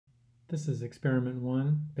This is experiment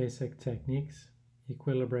 1, basic techniques,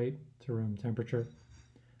 equilibrate to room temperature.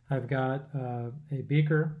 I've got a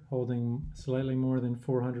beaker holding slightly more than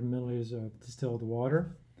 400 milliliters of distilled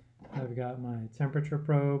water. I've got my temperature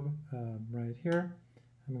probe right here.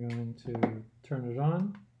 I'm going to turn it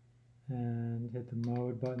on and hit the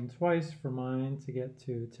mode button twice for mine to get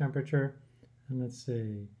to temperature. And let's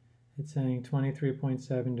see, it's saying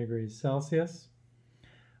 23.7 degrees Celsius.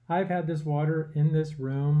 I've had this water in this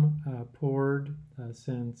room poured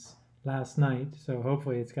since last night, so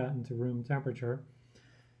hopefully it's gotten to room temperature.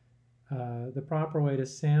 The proper way to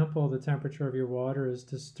sample the temperature of your water is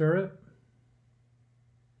to stir it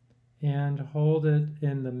and hold it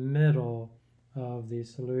in the middle of the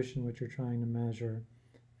solution which you're trying to measure.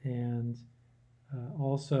 And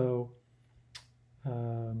also,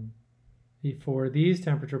 for these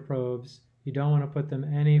temperature probes, you don't want to put them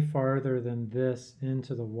any farther than this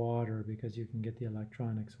into the water because you can get the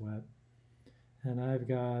electronics wet. And I've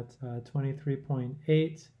got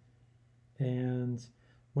 23.8, and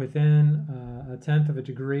within 1/10 of a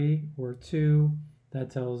degree or 2, that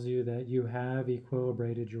tells you that you have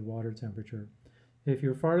equilibrated your water temperature. If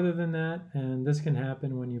you're farther than that, and this can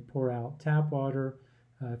happen when you pour out tap water,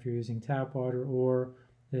 if you're using tap water, or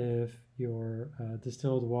if your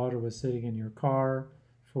distilled water was sitting in your car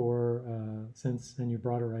and you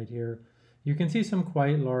brought it right here, you can see some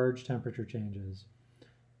quite large temperature changes.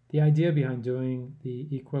 The idea behind doing the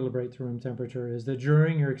equilibrate to room temperature is that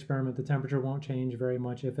during your experiment the temperature won't change very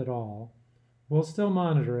much, if at all. We'll still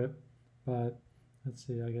monitor it, but let's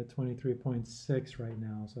see, I get 23.6 right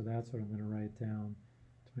now, so that's what I'm going to write down,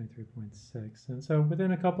 23.6. And so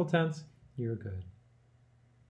within a couple tenths, you're good.